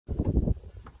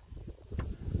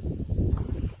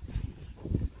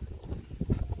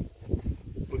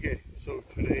So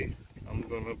today I'm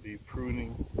going to be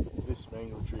pruning this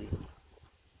mango tree,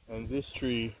 and this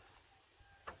tree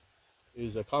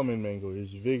is a common mango.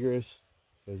 It's vigorous,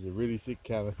 has a really thick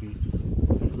canopy.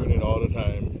 I prune it all the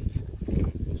time,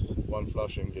 and just one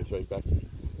flush and gets right back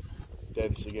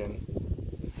dense again.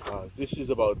 This is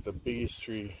about the biggest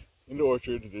tree in the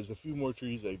orchard. There's a few more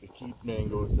trees like the keat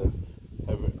mangoes that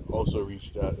have also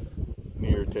reached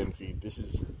near 10 feet. This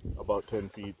is about 10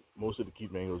 feet. Most of the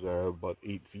keat mangoes are about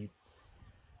 8 feet.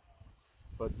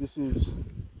 But this is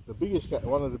the biggest,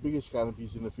 one of the biggest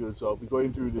canopies in the field, so I'll be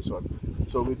going through this one.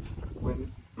 So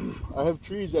when I have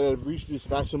trees that have reached this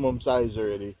maximum size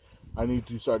already, I need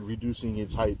to start reducing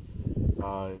its height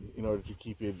in order to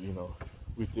keep it,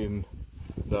 within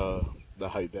the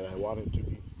height that I want it to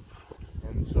be.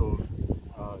 And so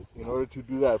in order to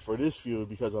do that for this field,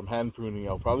 because I'm hand pruning,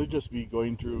 I'll probably just be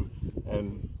going through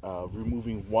and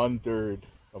removing 1/3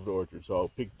 of the orchard. So I'll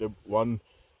pick the one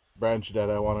branch that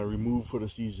I want to remove for the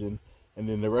season, and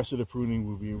then the rest of the pruning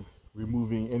will be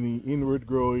removing any inward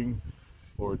growing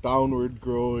or downward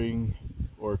growing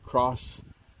or cross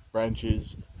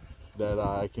branches that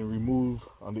I can remove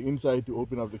on the inside to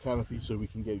open up the canopy so we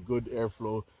can get good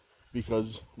airflow.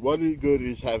 Because what is good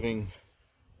is having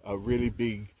a really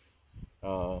big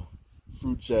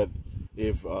fruit set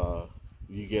if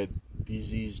you get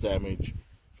disease damage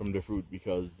from the fruit,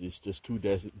 because it's just too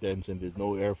dense and there's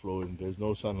no airflow and there's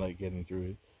no sunlight getting through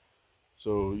it.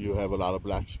 So you have a lot of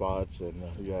black spots and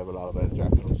you have a lot of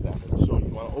anthracnose damage. So you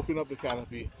want to open up the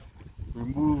canopy,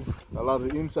 remove a lot of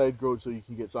the inside growth so you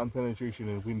can get sun penetration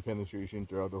and wind penetration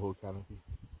throughout the whole canopy.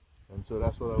 And so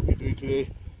that's what I'll be doing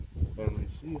today, and we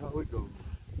see how it goes.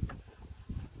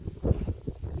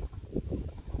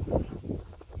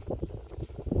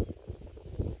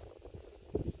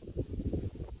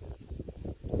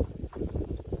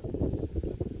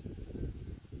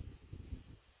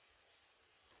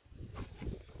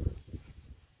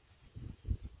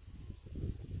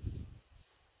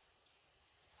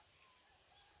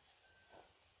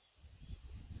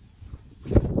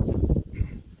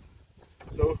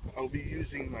 So I'll be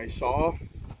using my saw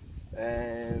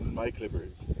and my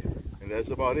clippers, and that's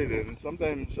about it. And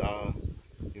sometimes, I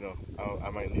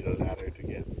might need a ladder to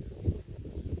get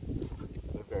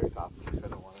the very top if I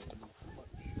don't want to move too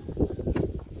much.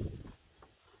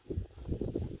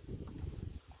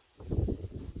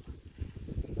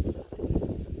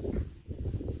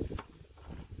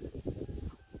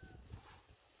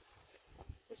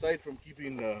 Aside from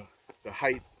keeping the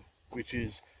height, which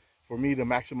is, for me, the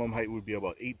maximum height would be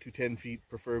about 8 to 10 feet,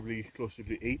 preferably closer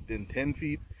to 8 than 10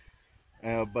 feet.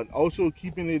 But also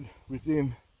keeping it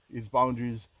within its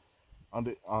boundaries on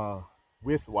the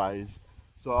width-wise.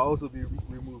 So I'll also be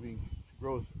removing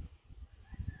growth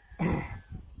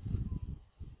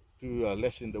to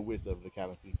lessen the width of the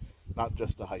canopy, not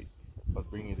just the height, but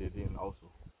bringing it in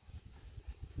also.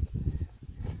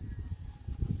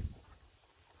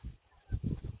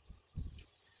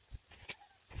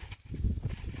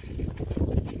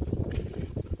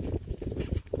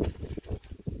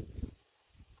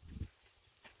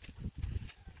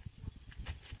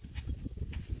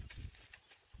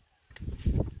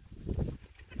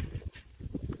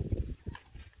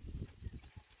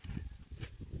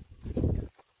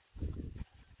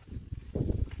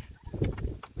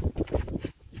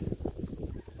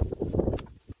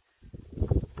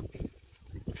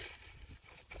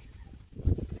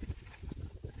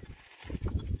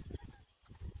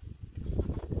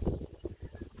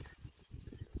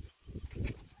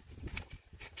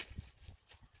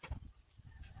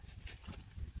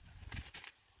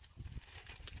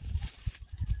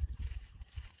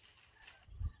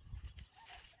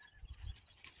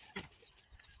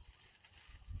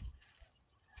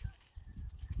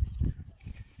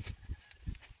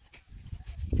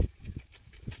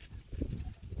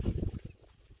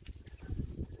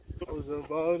 That was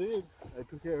about it. I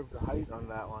took care of the height on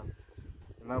that one,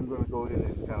 and I'm going to go in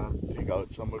and kind of take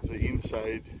out some of the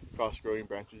inside cross-growing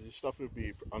branches. This stuff would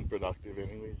be unproductive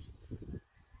anyways,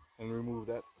 and remove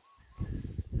that.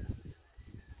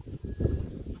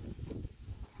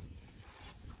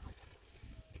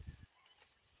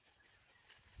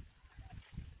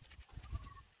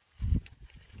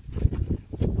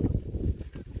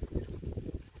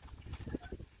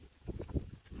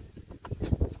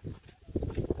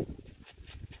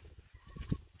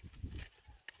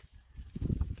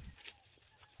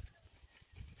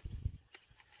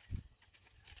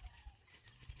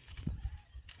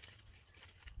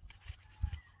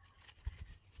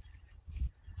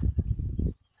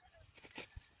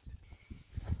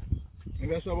 And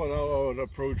that's about how I would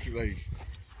approach, like,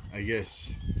 I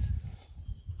guess,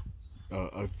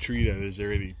 a tree that is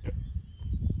already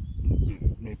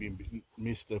maybe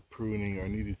missed the pruning or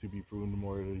needed to be pruned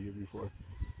more the year before.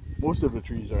 Most of the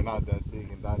trees are not that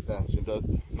big and not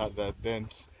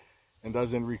dense and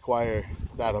doesn't require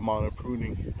that amount of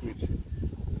pruning, which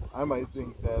I might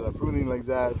think that a pruning like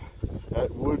that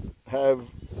would have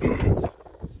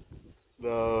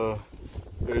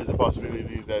there's the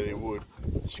possibility that it would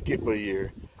skip a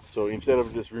year. So instead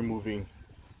of just removing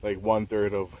like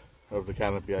 1/3 of the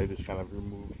canopy, I just kind of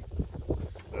remove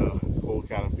the whole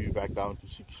canopy back down to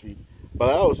 6 feet. But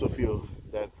I also feel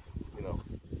that, you know,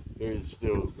 there is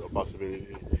still a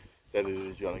possibility that it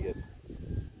is going to get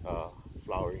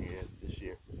flowering again this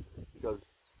year, because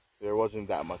there wasn't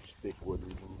that much thick wood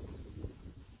removed.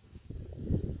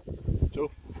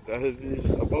 So that is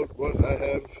about what I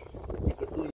have